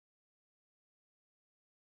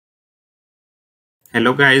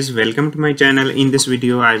Hello guys, welcome to my channel. In this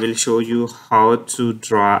video I will show you how to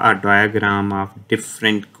draw a diagram of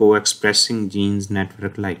different co-expressing genes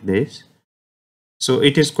network like this. So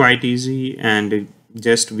it is quite easy, and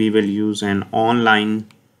just we will use an online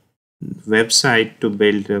website to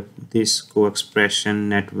build this co-expression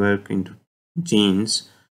network into genes.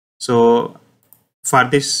 So for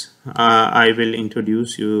this I will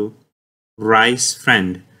introduce you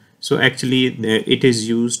FREND. So actually it is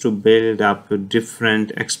used to build up a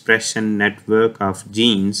different expression network of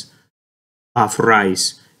genes of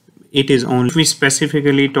rice. It is only if we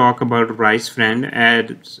specifically talk about FREND,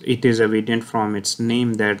 as it is evident from its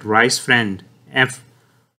name that FREND, F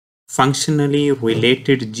functionally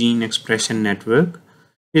related gene expression network,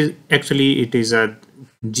 is actually it is a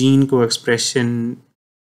gene co-expression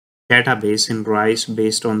database in rice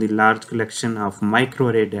based on the large collection of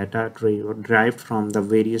microarray data derived from the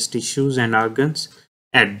various tissues and organs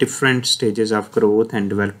at different stages of growth and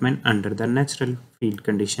development under the natural field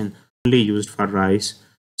condition, only used for rice.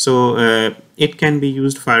 So it can be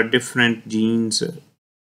used for different genes,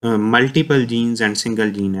 multiple genes and single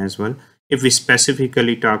gene as well. If we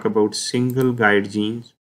specifically talk about single guide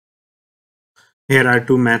genes, here are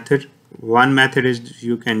two methods. One method is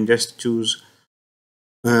you can just choose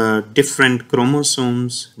different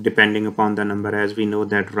chromosomes depending upon the number, as we know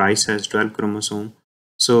that rice has 12 chromosomes.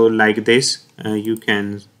 So like this, you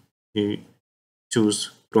can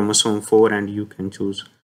choose chromosome 4 and you can choose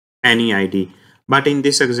any ID. But in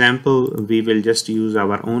this example, we will just use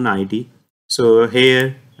our own ID. So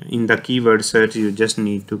here in the keyword search, you just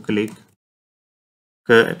need to click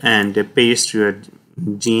and paste your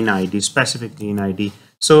gene ID, specific gene ID.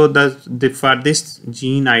 So for this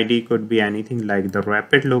gene ID could be anything like the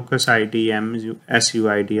rapid locus ID, SU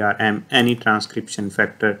ID, or any transcription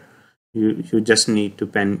factor. You just need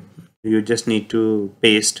to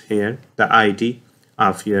paste here the ID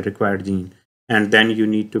of your required gene, and then you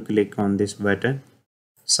need to click on this button,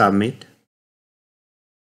 submit.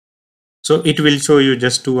 So it will show you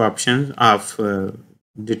just two options of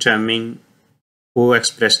determining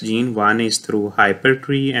co-expressed gene. One is through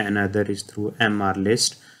Hypertree and another is through MR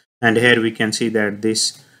list. And here we can see that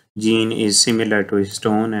this gene is similar to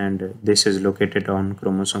histone, and this is located on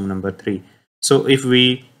chromosome number 3. So if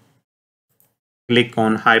we click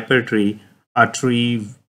on Hypertree, a tree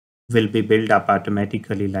will be built up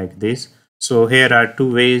automatically like this. So here are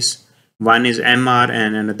two ways. One is MR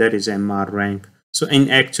and another is MR rank. So in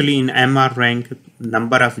MR rank,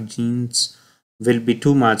 number of genes will be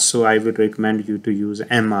too much, so I would recommend you to use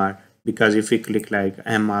MR, because if you click like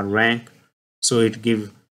MR rank, so it gives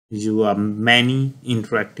you many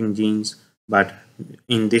interacting genes, but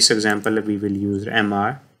in this example we will use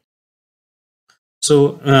MR.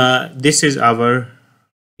 So this is our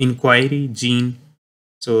inquiry gene.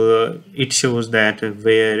 So it shows that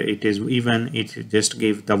where it is even, it just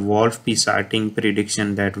gave the Wolf-P sorting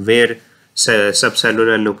prediction that where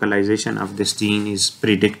subcellular localization of this gene is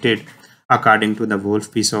predicted according to the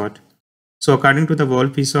Wolf-P sort. So according to the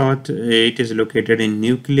Wolf-P sort, it is located in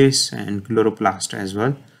nucleus and chloroplast as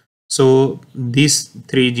well. So these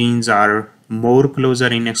three genes are more closer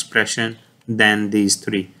in expression than these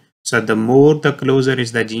three. So the closer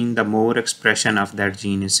is the gene, the more expression of that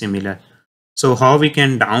gene is similar. So how we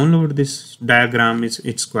can download this diagram is,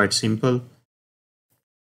 it's quite simple.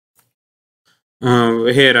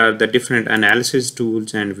 Here are the different analysis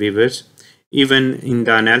tools and viewers. Even in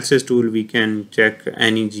the analysis tool, we can check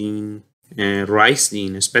any gene, rice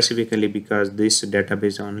gene specifically, because this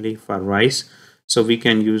database only for rice. So we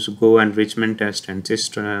can use Go enrichment test and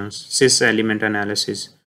cis element analysis.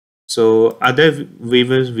 So other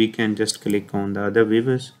viewers, we can just click on the other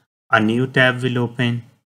viewers. A new tab will open.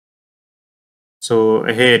 So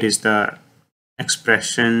here is the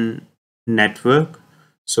expression network.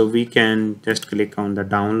 So we can just click on the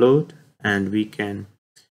download, and we can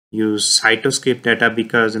use cytoscape data,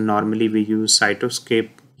 because normally we use cytoscape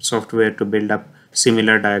software to build up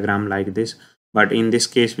similar diagram like this. But in this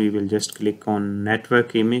case, we will just click on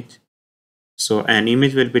network image. So an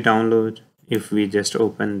image will be downloaded. If we just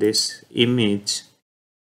open this image,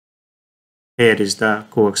 here is the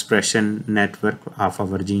co-expression network of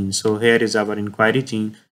our gene. So here is our inquiry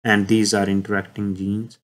gene, and these are interacting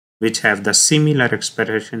genes which have the similar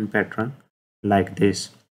expression pattern like this.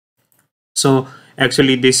 So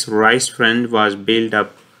actually this FREND was built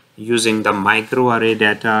up using the microarray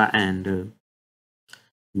data and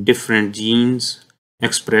different genes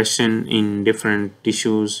expression in different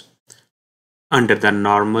tissues under the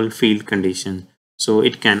normal field condition. So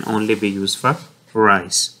it can only be used for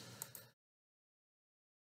rice.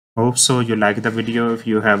 Hope so you like the video. If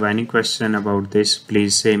you have any question about this,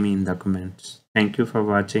 please say me in the comments. Thank you for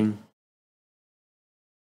watching.